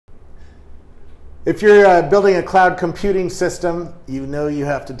If you're building a cloud computing system, you know you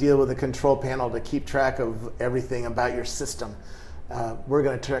have to deal with a control panel to keep track of everything about your system. We're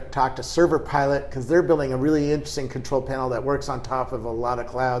going to talk to ServerPilot because they're building a really interesting control panel that works on top of a lot of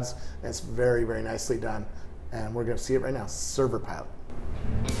clouds. And it's very, very nicely done. And we're going to see it right now, ServerPilot.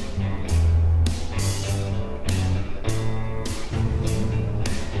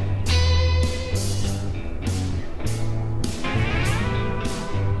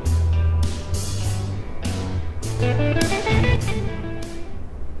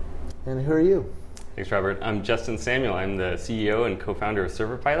 And who are you? Thanks, Robert. I'm Justin Samuel. I'm the CEO and co-founder of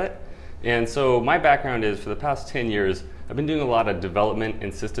ServerPilot. And so my background is, for the past 10 years, I've been doing a lot of development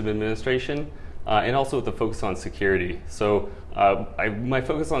and system administration, and also with a focus on security. So my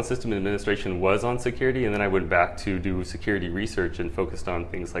focus on system administration was on security, and then I went back to do security research and focused on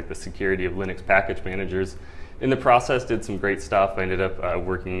things like the security of Linux package managers. In the process, did some great stuff. I ended up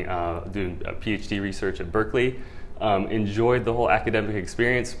doing PhD research at Berkeley. Enjoyed the whole academic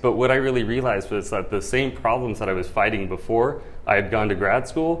experience, but what I really realized was that the same problems that I was fighting before I had gone to grad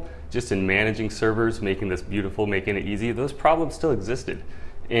school, just in managing servers, making this beautiful, making it easy, those problems still existed.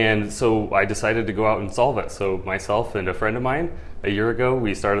 And so I decided to go out and solve it. So myself and a friend of mine, a year ago,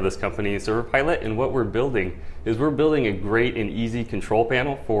 we started this company, ServerPilot, and what we're building is we're building a great and easy control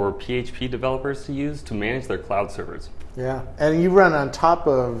panel for PHP developers to use to manage their cloud servers. Yeah, and you run on top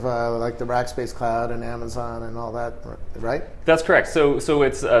of like the Rackspace Cloud and Amazon and all that, right? That's correct. So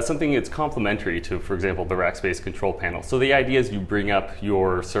it's something that's complementary to, for example, the Rackspace control panel. So the idea is you bring up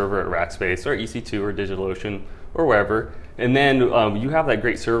your server at Rackspace or EC2 or DigitalOcean or wherever, and then you have that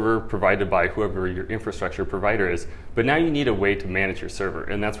great server provided by whoever your infrastructure provider is, but now you need a way to manage your server,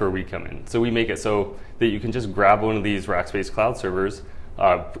 and that's where we come in. So we make it so that you can just grab one of these Rackspace Cloud servers,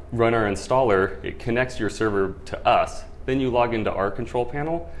 run our installer, it connects your server to us, then you log into our control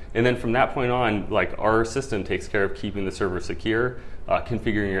panel, and then from that point on, like, our system takes care of keeping the server secure,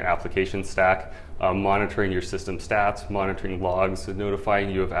 configuring your application stack, monitoring your system stats, monitoring logs,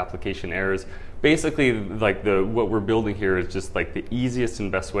 notifying you of application errors. Basically, like, what we're building here is just like the easiest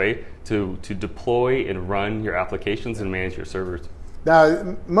and best way to deploy and run your applications and manage your servers.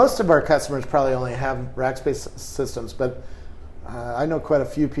 Now, most of our customers probably only have Rackspace systems, but I know quite a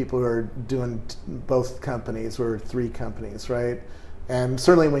few people who are doing both companies or three companies, right? And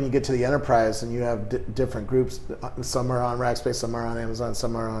certainly when you get to the enterprise and you have different groups, some are on Rackspace, some are on Amazon,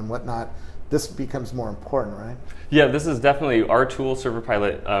 some are on whatnot, this becomes more important, right? Yeah, this is definitely our tool.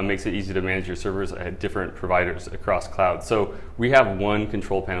 ServerPilot makes it easy to manage your servers at different providers across cloud. So we have one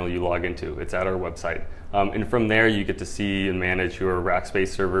control panel you log into. It's at our website. And from there, you get to see and manage your Rackspace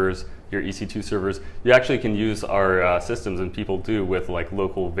servers, your EC2 servers. You actually can use our systems, and people do, with like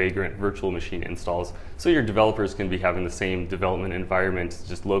local Vagrant virtual machine installs. So your developers can be having the same development environment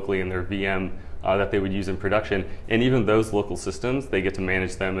just locally in their VM that they would use in production. And even those local systems, they get to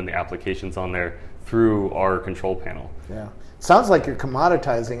manage them and the applications on there through our control panel. Yeah, sounds like you're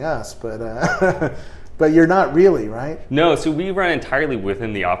commoditizing us, but but you're not really, right? No, so we run entirely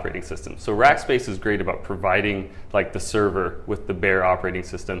within the operating system. So Rackspace is great about providing like the server with the bare operating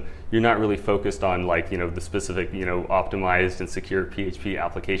system. You're not really focused on, like, the specific, optimized and secure PHP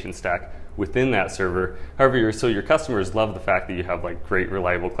application stack within that server. However, your customers love the fact that you have like great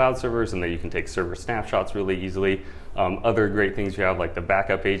reliable cloud servers and that you can take server snapshots really easily. Other great things you have, like the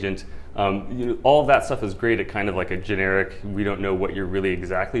backup agent. All of that stuff is great at kind of like a generic, we don't know what you're really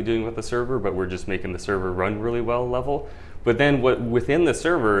exactly doing with the server, but we're just making the server run really well level. But then within the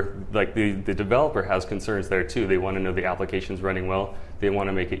server, like the developer has concerns there too. They want to know the application's running well. They want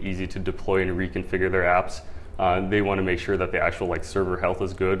to make it easy to deploy and reconfigure their apps. They want to make sure that the actual server health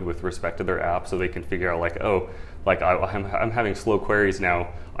is good with respect to their app, so they can figure out I'm having slow queries now.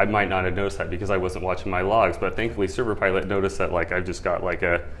 I might not have noticed that because I wasn't watching my logs, but thankfully ServerPilot noticed that I've just got like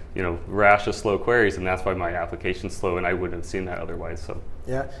a rash of slow queries, and that's why my application's slow, and I wouldn't have seen that otherwise. So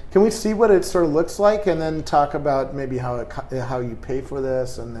yeah, can we see what it sort of looks like, and then talk about maybe how you pay for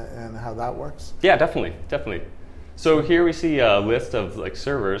this and how that works? Yeah, definitely. So here we see a list of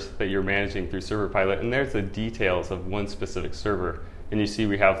servers that you're managing through ServerPilot, and there's the details of one specific server. And you see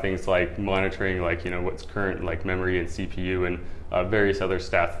we have things like monitoring what's current memory and CPU and various other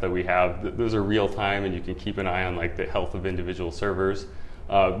stats that we have. Those are real time, and you can keep an eye on the health of individual servers.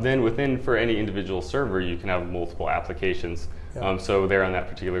 Then for any individual server, you can have multiple applications. Yeah. So there on that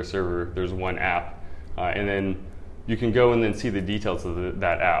particular server, there's one app, and then you can go and then see the details of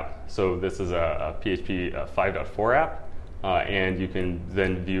that app. So this is a PHP 5.4 app, and you can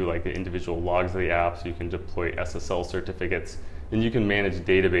then view the individual logs of the app. So you can deploy SSL certificates, and you can manage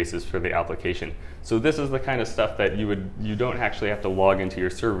databases for the application. So this is the kind of stuff that you don't actually have to log into your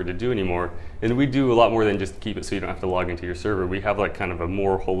server to do anymore. And we do a lot more than just keep it so you don't have to log into your server. We have like kind of a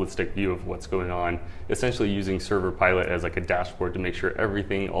more holistic view of what's going on, essentially using ServerPilot as like a dashboard to make sure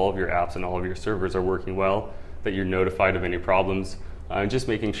everything, all of your apps and all of your servers are working well, that you're notified of any problems. Just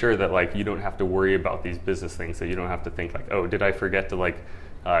making sure that like you don't have to worry about these business things, so you don't have to think like, oh, did I forget to like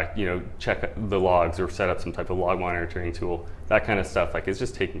check the logs or set up some type of log monitoring tool. That kind of stuff, like, it's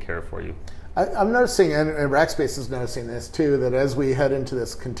just taken care of for you. I'm noticing, and Rackspace is noticing this too, that as we head into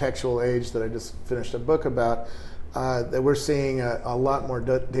this contextual age that I just finished a book about, that we're seeing a lot more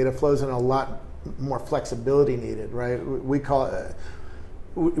data flows and a lot more flexibility needed, right? We call it,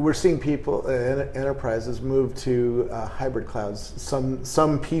 we're seeing people, enterprises move to hybrid clouds.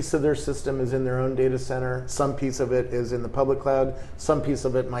 Some piece of their system is in their own data center, some piece of it is in the public cloud, some piece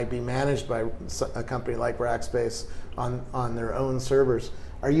of it might be managed by a company like Rackspace on their own servers.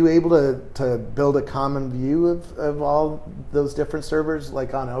 Are you able to build a common view of all those different servers,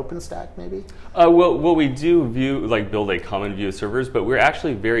 like on OpenStack maybe? Well, we do build a common view of servers, but we're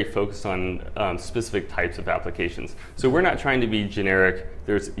actually very focused on specific types of applications. So we're not trying to be generic.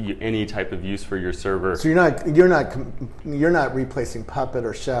 There's any type of use for your server. So you're not replacing Puppet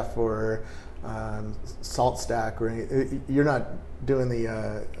or Chef or SaltStack, or you're not doing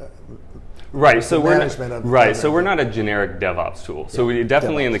the right. So we're not a generic DevOps tool. So we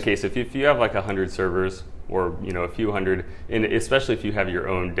definitely, in the case if you have like 100 servers or a few hundred, and especially if you have your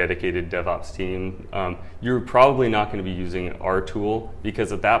own dedicated DevOps team, you're probably not going to be using our tool,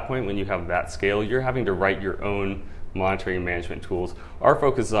 because at that point, when you have that scale, you're having to write your own monitoring and management tools. Our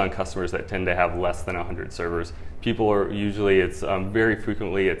focus is on customers that tend to have less than 100 servers. People are usually, very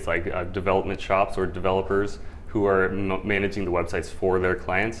frequently, it's like development shops or developers who are managing the websites for their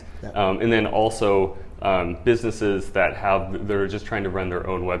clients. And then also businesses that they're just trying to run their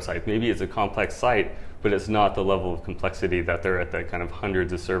own website. Maybe it's a complex site, but it's not the level of complexity that they're at the kind of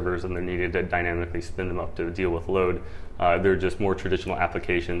hundreds of servers and they're needed to dynamically spin them up to deal with load. They're just more traditional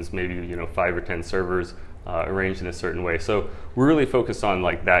applications, maybe 5 or 10 servers arranged in a certain way. So we're really focused on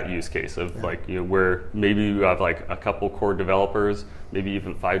like that use case of where maybe you have like a couple core developers, maybe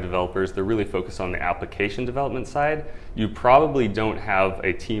even 5 developers. They're really focused on the application development side. You probably don't have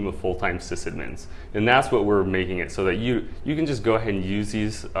a team of full-time sysadmins, and that's what we're making it so that you can just go ahead and use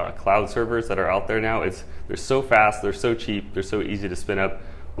these cloud servers that are out there now. They're so fast, they're so cheap, they're so easy to spin up.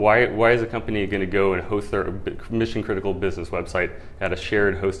 Why is a company going to go and host their mission-critical business website at a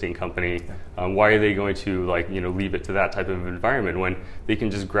shared hosting company? Why are they going to leave it to that type of environment when they can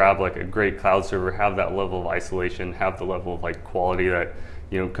just grab like a great cloud server, have that level of isolation, have the level of like quality that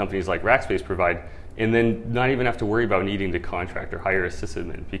companies like Rackspace provide, and then not even have to worry about needing to contract or hire a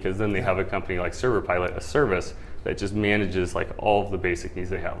sysadmin, because then they have a company like ServerPilot, a service that just manages like all of the basic needs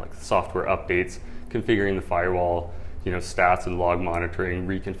they have, like software updates, configuring the firewall, stats and log monitoring,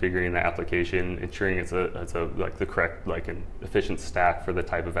 reconfiguring the application, ensuring it's the correct, an efficient stack for the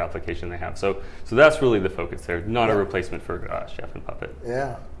type of application they have. So that's really the focus there, not a replacement for Chef and Puppet.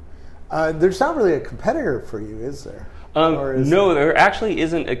 Yeah. There's not really a competitor for you, is there? No, there actually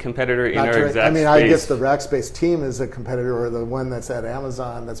isn't a competitor in our exact space. I guess the Rackspace team is a competitor, or the one that's at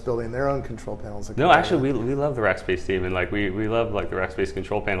Amazon that's building their own control panels. No, actually, we love the Rackspace team, and we love the Rackspace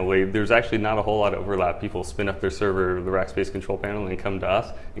control panel. There's actually not a whole lot of overlap. People spin up their server, the Rackspace control panel, and come to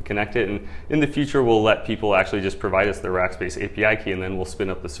us and connect it. And in the future, we'll let people actually just provide us their Rackspace API key, and then we'll spin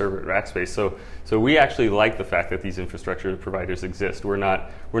up the server at Rackspace. So we actually like the fact that these infrastructure providers exist. We're not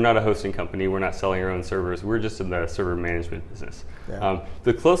a hosting company. We're not selling our own servers. We're just in the server management business. Yeah.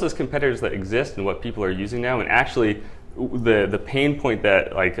 The closest competitors that exist and what people are using now, and actually the pain point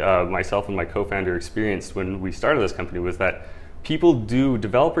that myself and my co-founder experienced when we started this company, was that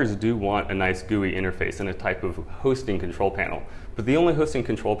developers do want a nice GUI interface and a type of hosting control panel. But the only hosting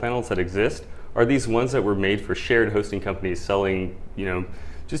control panels that exist are these ones that were made for shared hosting companies selling,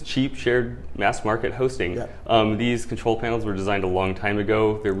 just cheap shared mass market hosting. Yeah. These control panels were designed a long time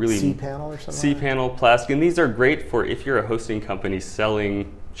ago. They're really cPanel or something. cPanel, plastic, and these are great for if you're a hosting company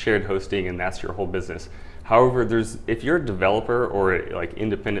selling shared hosting and that's your whole business. However, if you're a developer or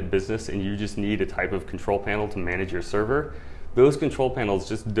independent business and you just need a type of control panel to manage your server, those control panels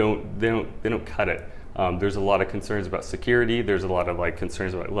just don't cut it. There's a lot of concerns about security. There's a lot of like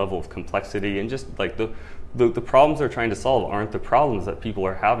concerns about level of complexity, and just like the problems they're trying to solve aren't the problems that people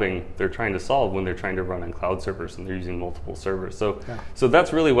are having. They're trying to solve when they're trying to run on cloud servers and they're using multiple servers. So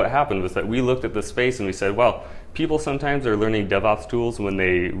that's really what happened, was that we looked at the space and we said, well, people sometimes are learning DevOps tools when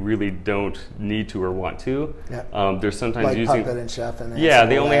they really don't need to or want to. There's sometimes like using Puppet and Chef and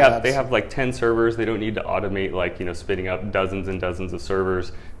they have like 10 servers. They don't need to automate like spinning up dozens and dozens of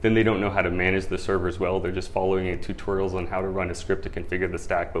servers. Then they don't know how to manage the servers well. They're just following tutorials on how to run a script to configure the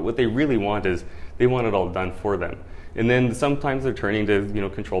stack. But what they really want is they want it all done for them. And then sometimes they're turning to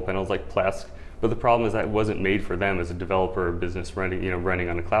control panels like Plesk. But the problem is that it wasn't made for them as a developer or business running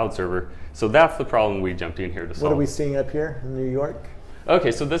on a cloud server. So that's the problem we jumped in here to solve. What are we seeing up here in New York?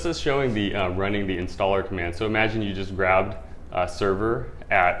 Okay, so this is showing the running the installer command. So imagine you just grabbed a server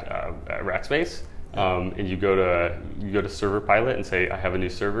at Rackspace, and you go to ServerPilot and say, I have a new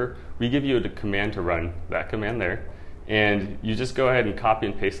server. We give you a command to run that command there, and you just go ahead and copy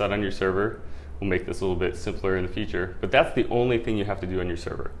and paste that on your server. We'll make this a little bit simpler in the future, but that's the only thing you have to do on your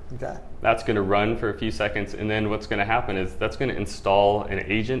server. Okay. That's going to run for a few seconds, and then what's going to happen is that's going to install an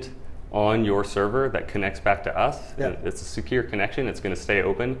agent on your server that connects back to us. Yep. It's a secure connection. It's going to stay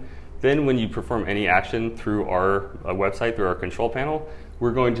open. Then when you perform any action through our website, through our control panel,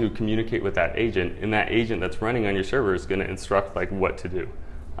 we're going to communicate with that agent, and that agent that's running on your server is going to instruct like what to do.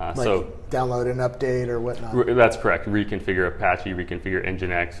 So download an update or whatnot. That's correct. Reconfigure Apache, reconfigure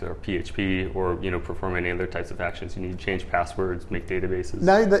Nginx or PHP, or perform any other types of actions. You need to change passwords, make databases.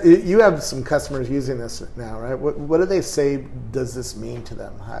 Now you have some customers using this now, right? What do they say? Does this mean to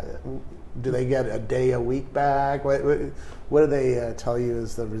them? Do they get a day, a week back? What do they tell you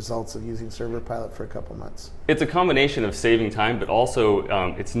is the results of using ServerPilot for a couple months? It's a combination of saving time, but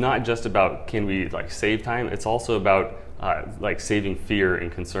also it's not just about can we like save time. It's also about like saving fear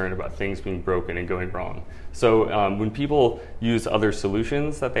and concern about things being broken and going wrong. So when people use other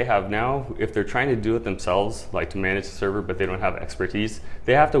solutions that they have now, if they're trying to do it themselves, like to manage the server, but they don't have expertise,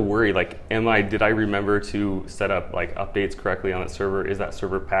 they have to worry like, did I remember to set up like updates correctly on that server? Is that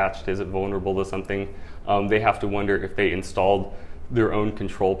server patched? Is it vulnerable to something? They have to wonder if they installed their own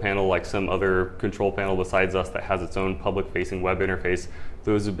control panel, like some other control panel besides us that has its own public-facing web interface.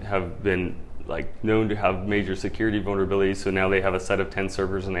 Those have been like known to have major security vulnerabilities, so now they have a set of 10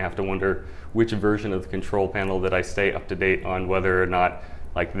 servers and they have to wonder which version of the control panel did I stay up to date on, whether or not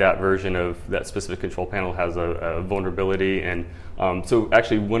like that version of that specific control panel has a vulnerability. And so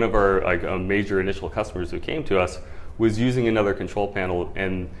actually one of our major initial customers who came to us was using another control panel,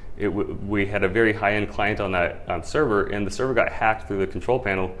 and we had a very high-end client on that server, and the server got hacked through the control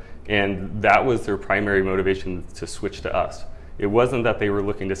panel, and that was their primary motivation to switch to us. It wasn't that they were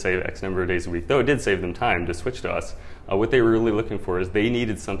looking to save X number of days a week, though it did save them time to switch to us. What they were really looking for is they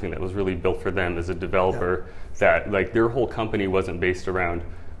needed something that was really built for them as a developer, that like their whole company wasn't based around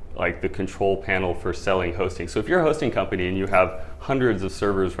like the control panel for selling hosting. So if you're a hosting company and you have hundreds of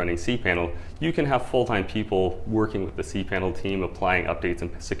servers running cPanel, you can have full-time people working with the cPanel team, applying updates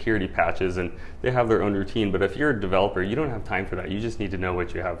and security patches, and they have their own routine. But if you're a developer, you don't have time for that. You just need to know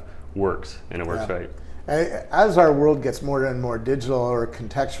what you have works, and it works right. As our world gets more and more digital or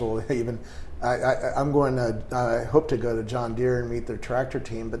contextual, even I hope to go to John Deere and meet their tractor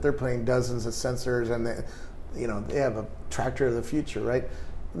team, but they're putting dozens of sensors, and they have a tractor of the future, right?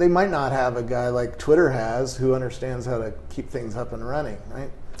 They might not have a guy like Twitter has who understands how to keep things up and running,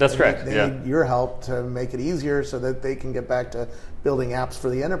 right? That's correct. They need your help to make it easier so that they can get back to building apps for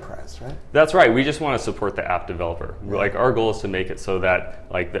the enterprise, right? That's right. We just want to support the app developer. Yeah. Like our goal is to make it so that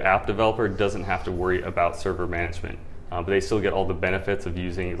like the app developer doesn't have to worry about server management, but they still get all the benefits of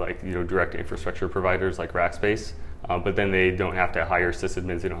using like direct infrastructure providers like Rackspace. But then they don't have to hire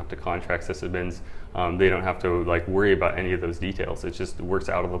sysadmins. They don't have to contract sysadmins. They don't have to like worry about any of those details. It just works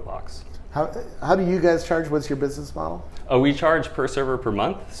out of the box. How do you guys charge? What's your business model? We charge per server per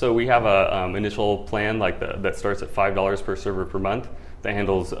month. So we have a initial plan that starts at $5 per server per month that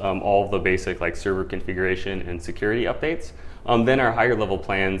handles all of the basic like server configuration and security updates. Then our higher level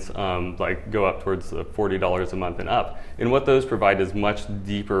plans go up towards $40 a month and up. And what those provide is much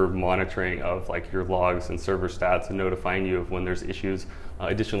deeper monitoring of like your logs and server stats and notifying you of when there's issues,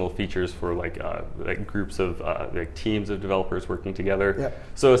 additional features for like groups of like teams of developers working together. Yep.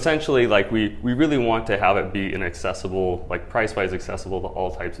 So essentially like we really want to have it be an accessible, like price-wise accessible to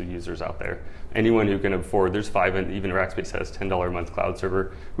all types of users out there. Anyone who can afford, there's 5, and even Rackspace has $10 a month cloud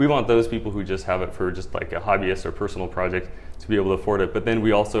server. We want those people who just have it for just like a hobbyist or personal project to be able to afford it. But then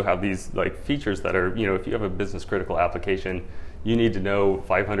we also have these like features that are, if you have a business critical application, you need to know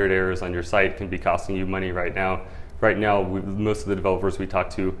 500 errors on your site can be costing you money right now. Right now, most of the developers we talk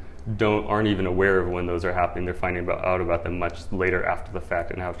to aren't even aware of when those are happening. They're finding out about them much later after the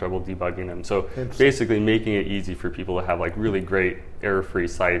fact and have trouble debugging them. So basically making it easy for people to have like really great error-free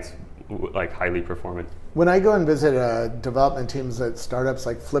sites, like highly performant. When I go and visit development teams at startups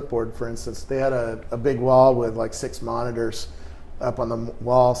like Flipboard, for instance, they had a big wall with like 6 monitors up on the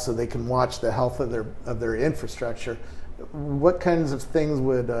wall so they can watch the health of their infrastructure. What kinds of things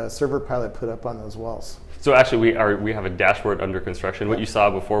would ServerPilot put up on those walls? So actually we have a dashboard under construction. What you saw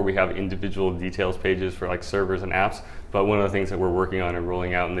before, we have individual details pages for like servers and apps, but one of the things that we're working on and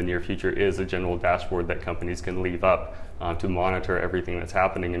rolling out in the near future is a general dashboard that companies can leave up to monitor everything that's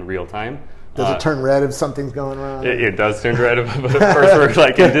happening in real time. Does it turn red if something's going wrong? It does turn red, but of course we're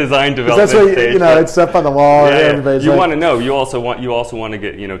like in design development that's what, stage. It's up on the wall. Yeah, everybody's you want to know. You also want to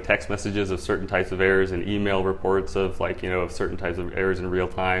get text messages of certain types of errors and email reports of of certain types of errors in real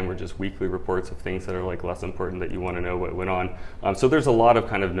time, or just weekly reports of things that are like less important that you want to know what went on. So there's a lot of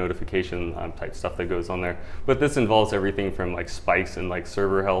kind of notification type stuff that goes on there. But this involves everything from like spikes in like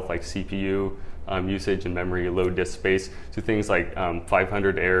server health, like CPU usage and memory, low disk space, to things like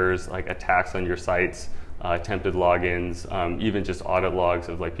 500 errors, like attacks on your sites, attempted logins, even just audit logs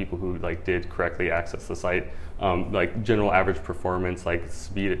of like people who like did correctly access the site, like general average performance, like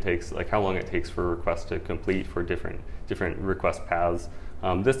speed it takes, like how long it takes for a request to complete for different request paths,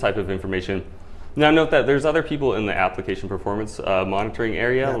 this type of information. Now note that there's other people in the application performance monitoring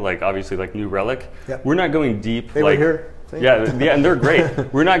area, like obviously like New Relic. Yep. We're not going deep. They were here. Yeah, and they're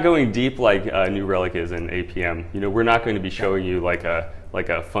great. We're not going deep like New Relic is in APM. We're not going to be showing you like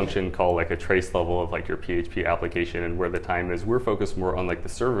a function call, like a trace level of like your PHP application and where the time is. We're focused more on like the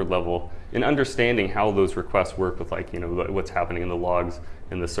server level and understanding how those requests work with like what's happening in the logs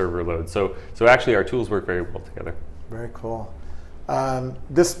and the server load. So actually our tools work very well together. Very cool.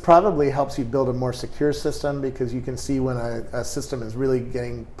 This probably helps you build a more secure system because you can see when a system is really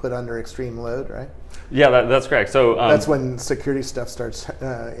getting put under extreme load, right? Yeah, that's correct. So that's when security stuff starts.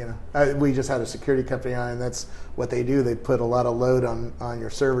 We just had a security company on, and that's what they do. They put a lot of load on your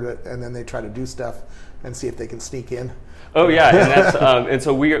server, and then they try to do stuff and see if they can sneak in. Oh yeah, and that's and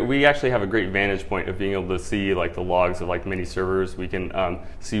so we actually have a great vantage point of being able to see like the logs of like many servers. We can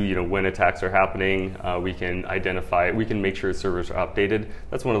see when attacks are happening. We can identify. We can make sure servers are updated.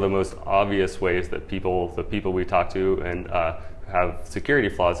 That's one of the most obvious ways that the people we talk to and have security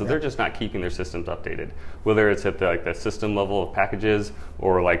flaws, so they're just not keeping their systems updated. Whether it's at the system level of packages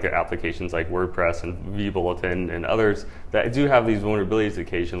or like the applications like WordPress and vBulletin and others that do have these vulnerabilities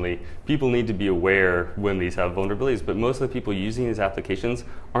occasionally, people need to be aware when these have vulnerabilities. But most of the people using these applications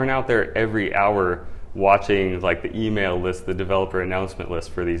aren't out there every hour watching like the email list, the developer announcement list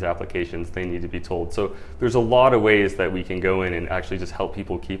for these applications. They need to be told. So there's a lot of ways that we can go in and actually just help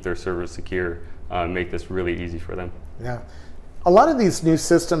people keep their servers secure, make this really easy for them. Yeah. A lot of these new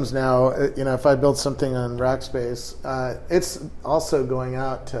systems now, if I build something on Rackspace, it's also going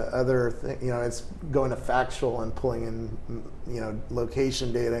out to other things. It's going to Factual and pulling in,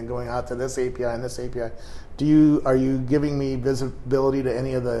 location data and going out to this API and this API. Are you giving me visibility to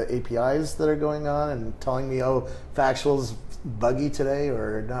any of the APIs that are going on and telling me, oh, Factual's buggy today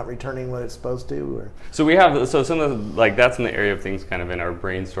or not returning what it's supposed to? Or? So we have, some of that's in the area of things kind of in our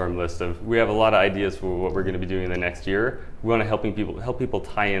brainstorm list of, we have a lot of ideas for what we're going to be doing in the next year. We want to help people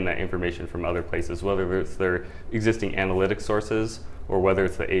tie in that information from other places, whether it's their existing analytics sources or whether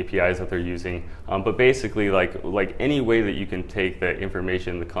it's the APIs that they're using. But basically like any way that you can take the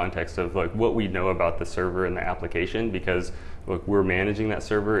information, the context of like what we know about the server and the application, because look, we're managing that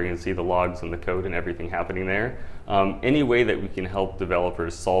server, you can see the logs and the code and everything happening there. Any way that we can help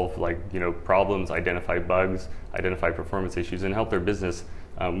developers solve problems, identify bugs, identify performance issues, and help their business,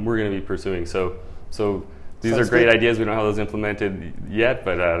 we're going to be pursuing. So these are great ideas. We don't have those implemented yet,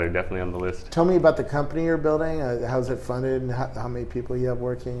 but they're definitely on the list. Tell me about the company you're building. How's it funded, and how many people you have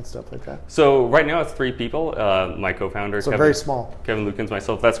working and stuff like that? So right now it's 3 people. My co-founder, so Kevin, very small. Kevin Lukens,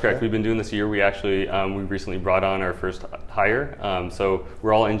 myself. That's correct. Yeah. We've been doing this a year. We actually we recently brought on our first hire. So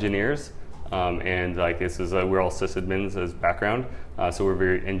we're all engineers, and we're all sysadmins as background. So we're a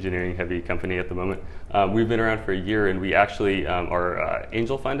very engineering heavy company at the moment. We've been around for a year, and we actually are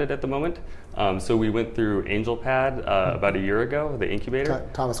angel funded at the moment. So we went through AngelPad about a year ago, the incubator.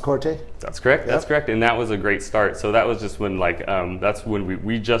 Thomas Corte? That's correct, that's correct. And that was a great start. So that was just when that's when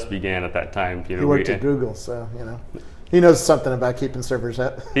we just began at that time. You worked at Google, so He knows something about keeping servers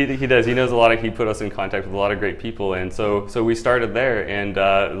up. He does. He knows a lot. He put us in contact with a lot of great people, and so we started there,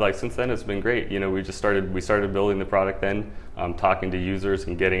 and like since then it's been great. You know, we started building the product then, talking to users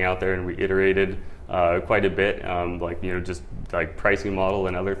and getting out there, and we iterated quite a bit, like just like pricing model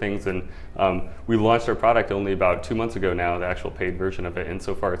and other things, and we launched our product only about 2 months ago now, the actual paid version of it, and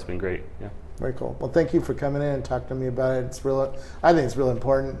so far it's been great. Yeah. Very cool. Well, thank you for coming in and talking to me about it. I think it's real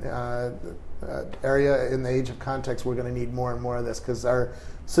important. Area in the age of context, we're going to need more and more of this because our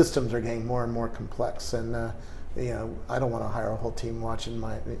systems are getting more and more complex, and I don't want to hire a whole team watching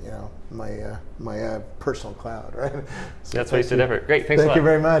my my personal cloud, right? So that's wasted effort. Great, thanks a lot. Thank you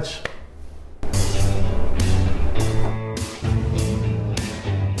very much.